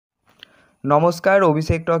নমস্কার,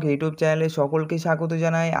 অভিষেক টক ইউটিউব চ্যানেলে সকলকে স্বাগত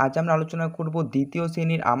জানাই। আজ আমরা আলোচনা করব দ্বিতীয়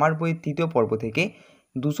শ্রেণীর আমার বইয়ের তৃতীয় পর্ব থেকে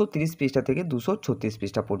 230 পৃষ্ঠা থেকে 236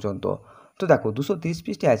 পৃষ্ঠা পর্যন্ত। তো দেখো 230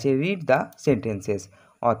 পৃষ্ঠায় আছে রিড দ্য সেন্টেন্সেস,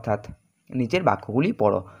 অর্থাৎ নিচের বাক্যগুলি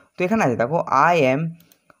পড়ো। তো এখানে আছে দেখো, I am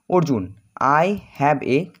Arjun, I have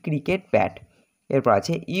a cricket bat. এরপর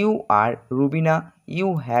আছে you R Rubina, you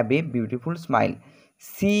have a beautiful smile.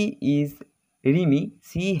 C is Rimi,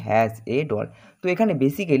 she has a doll. তো এখানে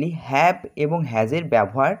বেসিক্যালি হ্যাভ এবং হ্যাজের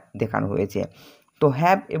ব্যবহার দেখানো হয়েছে। তো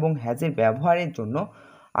হ্যাভ এবং হ্যাজের ব্যবহারের জন্য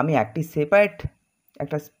আমি একটি সেপারেট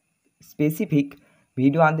একটা স্পেসিফিক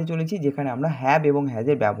ভিডিও আনতে চলেছি, যেখানে আমরা হ্যাভ এবং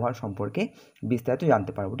হ্যাজের ব্যবহার সম্পর্কে বিস্তারিত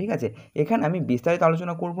জানতে পারবো। ঠিক আছে, এখানে আমি বিস্তারিত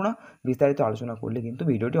আলোচনা করব না, বিস্তারিত আলোচনা করলে কিন্তু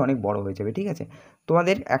ভিডিওটি অনেক বড় হয়ে যাবে। ঠিক আছে,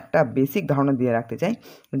 তোমাদের একটা বেসিক ধারণা দিয়ে রাখতে চাই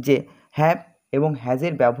যে হ্যাভ এবং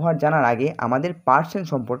হ্যাজের ব্যবহার জানার আগে আমাদের পার্সন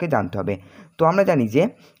সম্পর্কে জানতে হবে। তো আমরা জানি যে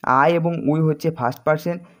আই এবং উই হচ্ছে ফার্স্ট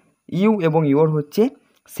পার্সন, ইউ এবং ইওর হচ্ছে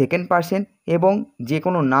সেকেন্ড পার্সন, এবং যে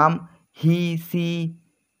কোনো নাম হি, সি,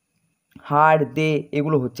 হার, দে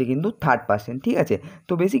এগুলো হচ্ছে কিন্তু থার্ড পার্সন। ঠিক আছে,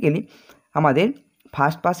 তো বেসিক্যালি আমাদের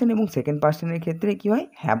ফার্স্ট পার্সন এবং সেকেন্ড পার্সনের ক্ষেত্রে কী হয়,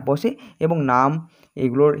 হ্যাভ বসে, এবং নাম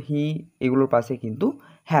এগুলোর হি এগুলোর পাশে কিন্তু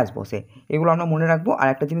হ্যাজ বসে। এগুলো আমরা মনে রাখবো। আর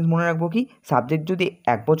একটা জিনিস মনে রাখবো কি, সাবজেক্ট যদি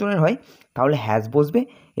এক বচনের হয় তাহলে হ্যাজ বসবে,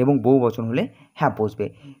 এবং বহু বচন হলে হ্যাভ বসবে।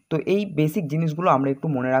 তো এই বেসিক জিনিসগুলো আমরা একটু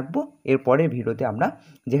মনে রাখবো। এর পরের ভিডিওতে আমরা,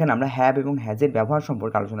 যেখানে আমরা হ্যাভ এবং হ্যাজের ব্যবহার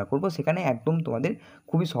সম্পর্কে আলোচনা করব, সেখানে একদম তোমাদের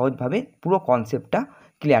খুবই সহজভাবে পুরো কনসেপ্টটা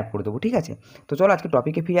ক্লিয়ার করে দেবো। ঠিক আছে, তো চলো আজকে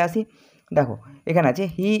টপিকে ফিরে আসি। দেখো এখানে আছে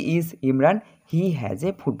he is Imran, he has a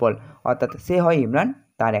football, অর্থাৎ সে হয় ইমরান,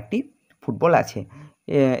 তার একটি ফুটবল আছে।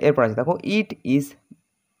 এরপর আছে দেখো, it is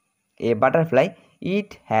a butterfly, it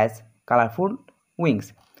has colourful wings.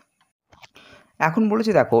 এখন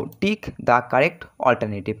বলেছে দেখো, টিক দ্য কারেক্ট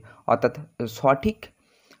অল্টারনেটিভ, অর্থাৎ সঠিক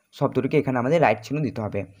শব্দটিকে এখানে আমাদের রাইট চিহ্ন দিতে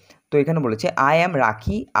হবে। তো এখানে বলেছে আই অ্যাম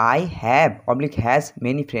রাখি, I have oblique has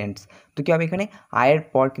many friends. তো কী হবে, এখানে আয়ের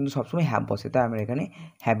পর কিন্তু সবসময় হ্যাভ বসে, তাই আমরা এখানে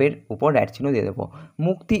হ্যাভের উপর রাইট চিহ্ন দিয়ে দেবো।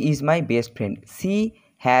 মুক্তি is my best friend, she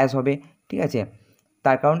has হবে। ঠিক আছে,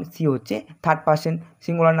 তার কারণ সি হচ্ছে থার্ড পার্সন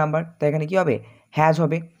সিঙ্গুলার নাম্বার, তাই এখানে কী হবে, হ্যাজ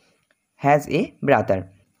হবে, হ্যাজ এ ব্রাদার।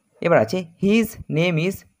 এবার আছে his name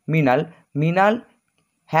is Mrinal, Mrinal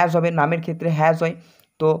has হবে, নামের ক্ষেত্রে হ্যাজ হয়,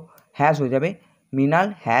 তো হ্যাজ হয়ে যাবে Mrinal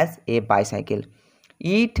has a bicycle.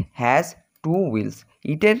 It has to wheels,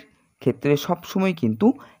 ইটের ক্ষেত্রে সবসময় কিন্তু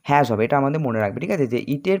হ্যাজ হবে, এটা আমাদের মনে রাখবে। ঠিক আছে, যে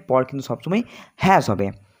ইটের পর কিন্তু সবসময় হ্যাজ হবে।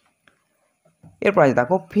 এরপর আছে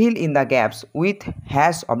দেখো, fill in the gaps with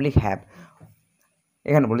has oblique have.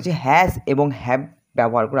 এখানে বলেছে হ্যাজ এবং হ্যাভ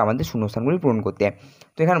ব্যবহার করে আমাদের শূন্যস্থানগুলি পূরণ করতে।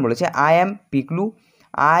 তো এখানে বলেছে আই অ্যাম পিকলু,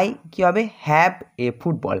 আই কী হবে, have a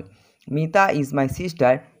football. Mita is my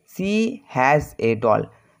sister, she has a doll.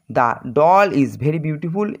 The doll is very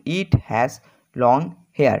beautiful, it has long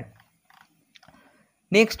hair.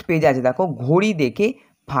 Next পেজে আছে দেখো, ঘড়ি দেখে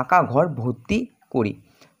ফাঁকা ঘর ভর্তি করি।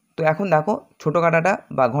 তো এখন দেখো, ছোটো কাঁটাটা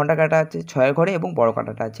বা ঘন্টা কাঁটা আছে 6 ঘরে এবং বড়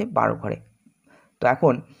কাঁটাটা আছে 12 ঘরে। তো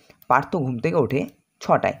এখন পার্থ ঘুম থেকে ওঠে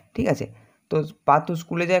 6টায়। ঠিক আছে, তো পার্থ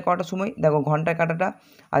স্কুলে যায় কটার সময়, দেখো ঘন্টার কাঁটাটা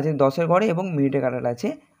আছে 10 ঘরে এবং মিনিটের কাঁটাটা আছে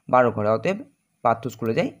 12 ঘরে, অতএব পার্থ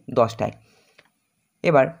স্কুলে যায় 10টায়।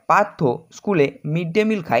 এবার পার্থ স্কুলে মিড ডে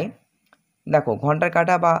মিল খায়, দেখো ঘন্টার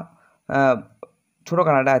কাঁটা বা ছোটো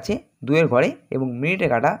কাঁটাটা আছে 2 ঘরে এবং মিনিটের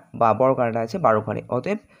কাঁটা বা বড় কাঁটাটা আছে 12 ঘরে,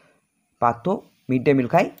 অতএব পার্থ মিড ডে মিল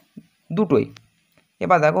খায় দুটোই।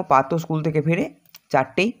 এবার দেখো পার্থ স্কুল থেকে ফেরে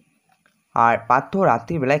 4টেই, আর পার্থ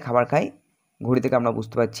রাত্রিবেলায় খাবার খায়, ঘড়ি থেকে আমরা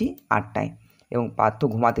বুঝতে পারছি 8টায়, এবং পার্থ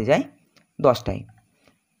ঘুমাতে যায় 10টায়।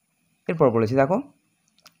 এরপর বলেছি দেখো,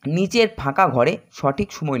 নিচের ফাঁকা ঘরে সঠিক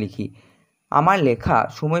সময় লিখি। আমার লেখা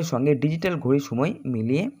সময়ের সঙ্গে ডিজিটাল ঘড়ির সময়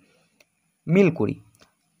মিল করি।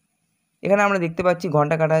 এখানে আমরা দেখতে পাচ্ছি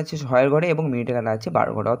ঘন্টা কাটা আছে 6 ঘরে এবং মিনিটের কাটা আছে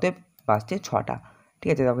 12 ঘরে, অতএব বাজছে 6টা। ঠিক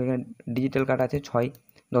আছে, দেখো এখানে ডিজিটাল কাটা আছে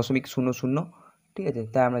 6.00। ঠিক আছে,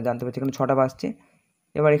 তাই আমরা জানতে পারছি এখানে 6টা বাজছে।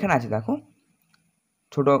 এবার এখানে আছে দেখো,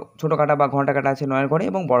 ছোটো কাটা বা ঘন্টা কাটা আছে 9 ঘরে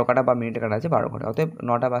এবং বড় কাটা বা মিনিটের কাটা আছে 12 ঘরে, অতএব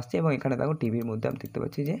 9টা বাজছে। এবং এখানে দেখো টিভির মধ্যে আমি দেখতে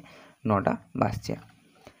পাচ্ছি যে 9টা বাজছে।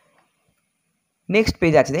 নেক্সট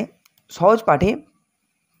পেজ আছে সহজ পাঠে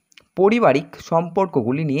পারিবারিক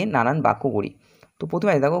সম্পর্কগুলি নিয়ে নানান বাক্য করি। তো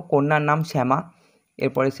প্রথমে আছে দেখো, কন্যার নাম শ্যামা।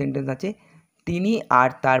 এরপরে সেন্টেন্স আছে, তিনি আর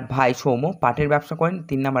তার ভাই সৌম্য পাটের ব্যবসা করেন।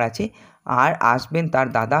 3 নাম্বার আছে, আর আসবেন তার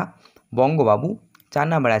দাদা বঙ্গবাবু। 4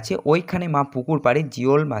 নাম্বার আছে, ওইখানে মা পুকুর পাড়ে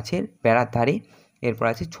জিওল মাছের বেড়ার ধারে। এরপর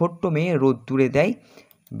আছে, ছোট্ট মেয়ে রোদ্দুরে দেয়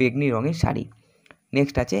বেগনি রঙের শাড়ি।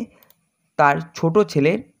 নেক্সট আছে, তার ছোট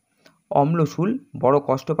ছেলের অম্লশূল বড়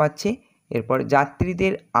কষ্ট পাচ্ছে। এরপর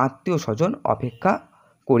যাত্রীদের আত্মীয় স্বজন অপেক্ষা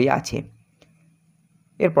করে আছে।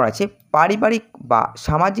 এরপর আছে পারিবারিক বা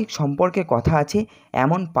সামাজিক সম্পর্কে কথা আছে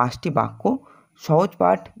এমন 5টি বাক্য সহজ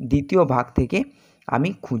পাঠ দ্বিতীয় ভাগ থেকে আমি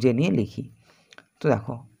খুঁজে নিয়ে লিখি। তো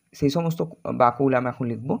দেখো সেই সমস্ত বাক্যগুলো আমি এখন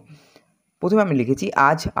লিখব। প্রথমে আমি লিখেছি,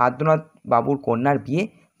 আজ আদ্যনাথ বাবুর কন্যার বিয়ে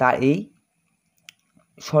তার এই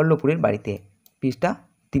শল্যপুরের বাড়িতে। পৃষ্ঠা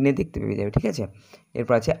 3 দেখতে পেয়ে যাবে, ঠিক আছে।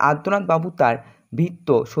 এরপর আছে আদ্যনাথ বাবু তার ভৃত্য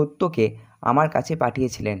সত্যকে আমার কাছে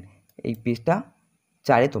পাঠিয়েছিলেন। এই পৃষ্ঠা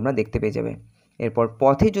 4 তোমরা দেখতে পেয়ে যাবে। এরপর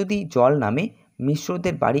পথে যদি জল নামে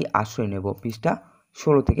মিশ্রদের বাড়ি আশ্রয় নেব। পৃষ্ঠা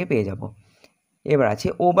 16 থেকে পেয়ে যাব। এবার আছে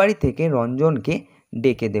ও বাড়ি থেকে রঞ্জনকে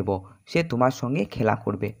ডেকে দেব, সে তোমার সঙ্গে খেলা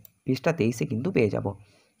করবে। পৃষ্ঠা 23 কিন্তু পেয়ে যাব।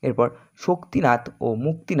 এরপর শক্তিনাথ ও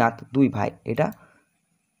মুক্তিনাথ 2 ভাই, এটা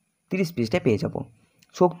 30 পৃষ্ঠায় পেয়ে যাব।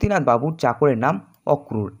 শক্তিনাথ বাবুর চাকরের নাম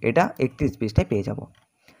অক্রূর, এটা 31 পৃষ্ঠায় পেয়ে যাব।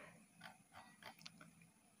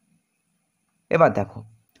 এবার দেখো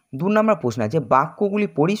 2 নম্বর প্রশ্ন আছে, বাক্যগুলি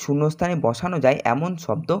পড়ি শূন্যস্থানে বসানো যায় এমন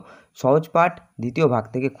শব্দ সহজ পাঠ দ্বিতীয় ভাগ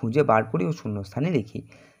থেকে খুঁজে বার করি ও শূন্যস্থানে লিখি।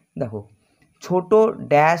 দেখো ছোট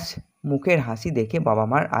ড্যাশ মুখের হাসি দেখে বাবা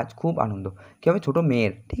মার আজ খুব আনন্দ। কী হবে? ছোটো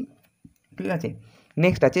মেয়ের, ঠিক আছে।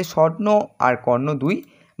 নেক্সট আছে স্বর্ণ আর কর্ণ 2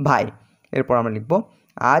 ভাই। এরপর আমরা লিখব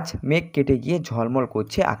আজ মেঘ কেটে গিয়ে ঝলমল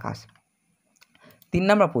করছে আকাশ। 3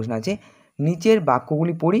 নম্বর প্রশ্ন আছে, নিচের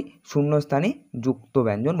বাক্যগুলি পড়ি শূন্যস্থানে যুক্ত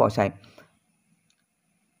ব্যঞ্জন বসায়।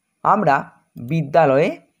 আমরা বিদ্যালয়ে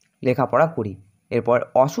লেখাপড়া করি। এরপর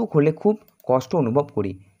অসুখ হলে খুব কষ্ট অনুভব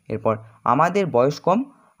করি। এরপর আমাদের বয়স কম,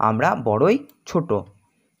 আমরা বড়ই ছোট।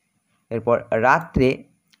 এরপর রাত্রে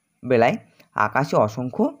বেলায় আকাশে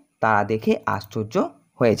অসংখ্য তারা দেখে আশ্চর্য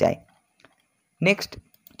হয়ে যায়। নেক্সট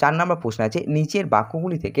 4 নম্বর প্রশ্ন আছে, নিচের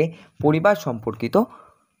বাক্যগুলি থেকে পরিবার সম্পর্কিত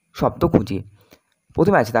শব্দ খুঁজি।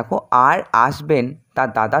 প্রথমে আছে দেখো, আর আসবেন তার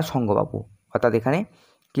দাদা সঙ্গবাবু। অর্থাৎ এখানে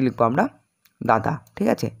কী লিখবো আমরা? দাদা, ঠিক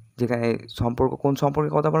আছে। যেখানে সম্পর্ক, কোন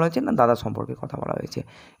সম্পর্কে কথা বলা হয়েছে? না, দাদা সম্পর্কে কথা বলা হয়েছে।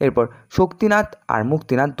 এরপর শক্তিনাথ আর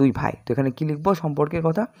মুক্তিনাথ 2 ভাই, তো এখানে কী লিখবো? সম্পর্কের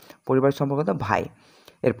কথা, পরিবার সম্পর্কের কথা, ভাই।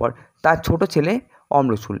 এরপর তার ছোট ছেলে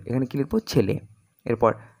অম্লচূল, এখানে কী লিখবো? ছেলে।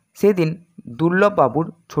 এরপর সেদিন দুর্লভবাবুর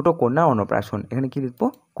ছোট কন্যার অন্নপ্রাশন, এখানে কী লিখবো?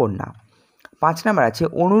 কন্যা। 5 নম্বর আছে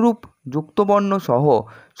অনুরূপ যুক্তবর্ণ সহ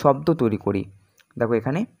শব্দ তৈরি করি। দেখো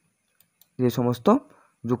এখানে যে সমস্ত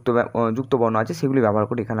যুক্তবর্ণ আছে সেগুলি ব্যবহার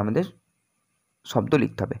করে এখানে আমাদের শব্দ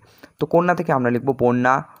লিখতে হবে। তো কন্যা থেকে আমরা লিখব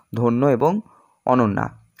বন্যা, ধন্য এবং অনন্যা।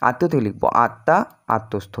 আত্মীয় থেকে লিখব আত্মা,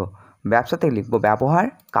 আত্মস্থ। ব্যবসা থেকে লিখব ব্যবহার,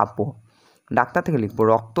 কাব্য। ডাক্তার থেকে লিখব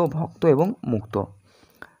রক্ত, ভক্ত এবং মুক্ত।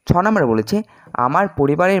 6 নম্বরে বলেছে আমার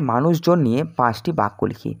পরিবারের মানুষজন নিয়ে 5টি বাক্য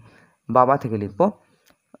লিখি। বাবা থেকে লিখব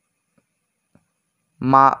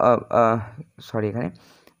মা, এখানে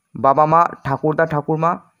বাবা মা, ঠাকুরদা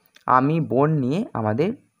ঠাকুরমা, আমি, বোন নিয়ে আমাদের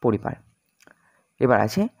পরিবার। এবার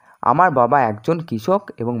আছে আমার বাবা একজন কৃষক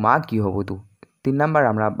এবং মা গৃহবধূ। 3 নম্বর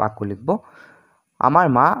আমরা বাক্য লিখব আমার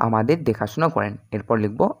মা আমাদের দেখাশোনা করেন। এরপর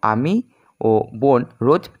লিখব আমি ও বোন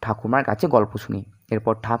রোজ ঠাকুরমার কাছে গল্প শুনি।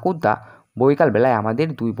 এরপর ঠাকুরদা বৈকালবেলায় আমাদের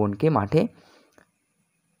 2 বোনকে মাঠে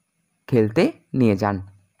খেলতে নিয়ে যান।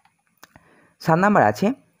 7 নম্বর আছে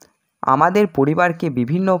আমাদের পরিবারকে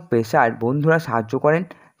বিভিন্ন পেশার বন্ধুরা সাহায্য করেন,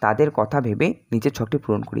 তাদের কথা ভেবে নিচের ছকটি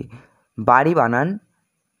পূরণ করি। বাড়ি বানান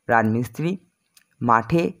রাজমিস্ত্রি,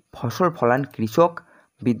 মাঠে ফসল ফলান কৃষক,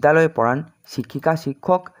 বিদ্যালয়ে পড়ান শিক্ষিকা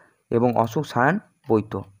শিক্ষক এবং অসুখ সারান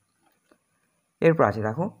বৈদ্য। এরপর আছে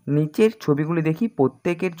দেখো নিচের ছবিগুলি দেখি,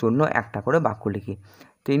 প্রত্যেকের জন্য একটা করে বাক্য লিখি।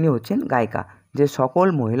 তো ইনি হচ্ছেন গায়িকা, যে সকল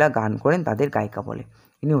মহিলা গান করেন তাদের গায়িকা বলে।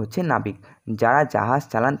 ইনি হচ্ছেন নাবিক, যারা জাহাজ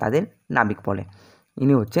চালান তাদের নাবিক বলে।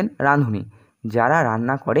 ইনি হচ্ছেন রাঁধুনি, যারা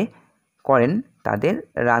রান্না করেন তাদের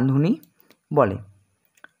রাঁধুনি বলে।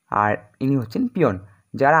 আর ইনি হচ্ছেন পিয়ন,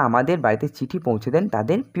 যারা আমাদের বাড়িতে চিঠি পৌঁছে দেন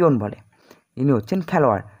তাদের পিয়ন বলে। ইনি হচ্ছেন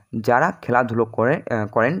খেলোয়াড়, যারা খেলাধুলো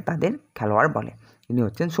করেন তাদের খেলোয়াড় বলে। ইনি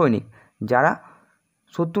হচ্ছেন সৈনিক, যারা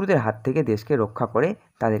শত্রুদের হাত থেকে দেশকে রক্ষা করে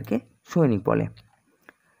তাদেরকে সৈনিক বলে।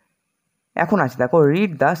 এখন আছে দেখো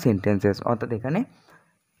রিড দ্য সেন্টেন্সেস, অর্থাৎ এখানে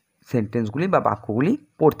সেন্টেন্সগুলি বা বাক্যগুলি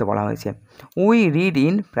পড়তে বলা হয়েছে। We read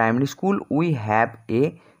in primary school, we have a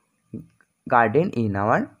garden in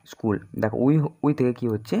our school. দেখো উই থেকে কি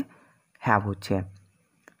হচ্ছে? হ্যাভ হচ্ছে।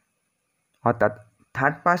 অর্থাৎ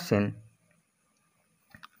third person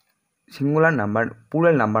singular number,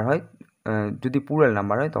 plural number হয়, যদি প্লুরাল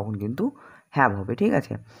নাম্বার হয় তখন কিন্তু হ্যাভ হবে, ঠিক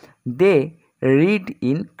আছে। দে রিড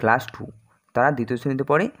ইন ক্লাস 2, তারা দ্বিতীয় শ্রেণীতে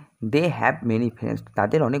পড়ে। দে হ্যাভ মেনি ফ্রেন্ডস,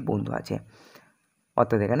 তাদের অনেক বন্ধু আছে।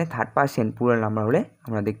 অর্থাৎ এখানে থার্ড পারসন প্লুরাল নাম্বার হলে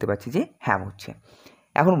আমরা দেখতে পাচ্ছি যে হ্যাভ হচ্ছে।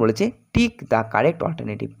 এখন বলেছে টিক দ্য কারেক্ট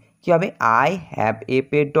অল্টারনেটিভ। কী হবে? I have a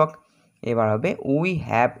pet dog. এবার হবে we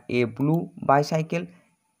have a blue bicycle.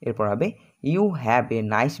 এরপর হবে you have a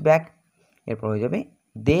nice bag. এরপর হয়ে যাবে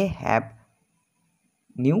দে হ্যাভ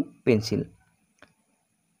নিউ পেন্সিল।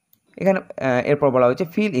 এখানে এরপর বলা হয়েছে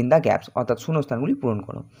ফিল ইন দ্য গ্যাপস, অর্থাৎ শূন্যস্থানগুলি পূরণ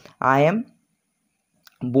করো। I am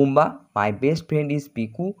Bumba, my best friend is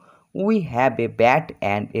Piku, we have a bat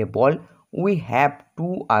and a ball, we have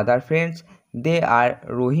 2 other friends, they R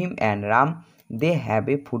Rahim and Ram, they have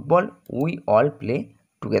a football, we all play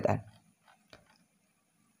together.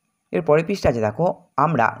 এর পরের পৃষ্ঠা আছে দেখো,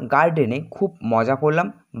 আমরা গার্ডেনে খুব মজা করলাম,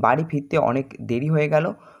 বাড়ি ফিরতে অনেক দেরি হয়ে গেল,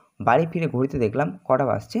 বাড়ি ফিরে ঘড়িতে দেখলাম কটা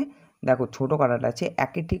বাজছে। দেখো ছোটো কাঁটাটা আছে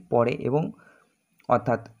একের ঠিক পরে এবং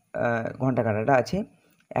অর্থাৎ ঘন্টা কাঁটাটা আছে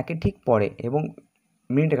একের ঠিক পরে এবং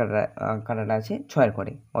মিনিটে কাঁটাটা আছে 6-এর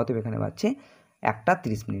পরে, অতএব এখানে বাজছে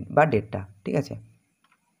 1:30 বা 1:30, ঠিক আছে।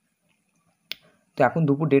 তো এখন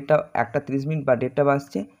দুপুর 1:30 বা 1:30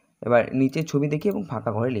 বাজছে। এবার নিচের ছবি দেখি এবং ফাঁকা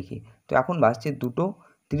ঘরে লিখি। তো এখন বাজছে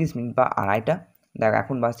 2:30 বা 2:30, দেখ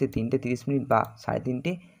এখন বাজছে 3:30 বা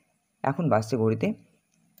 3:30, এখন বাজছে ঘড়িতে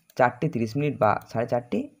 4:30 বা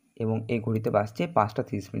 4:30 এবং এই ঘড়িতে বাজছে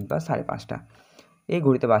 5:30 বা 5:30। এই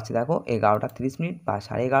ঘড়িতে বাজছে দেখো 11:30 বা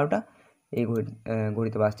 11:30, এই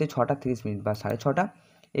ঘড়িতে বাজছে 6:30 বা 6:30,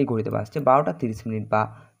 এই ঘড়িতে বাজছে 12:30 বা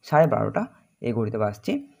 12:30, এই ঘড়িতে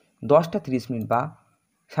বাজছে 10:30 বা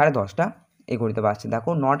 10:30, এই ঘড়িতে বাজছে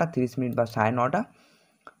দেখো 9:30 বা 9:30,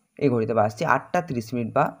 এই ঘড়িতে বাজছে 8:30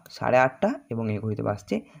 বা 8:30 এবং এই ঘড়িতে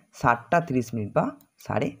বাজছে 7:30 বা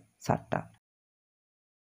 7:30।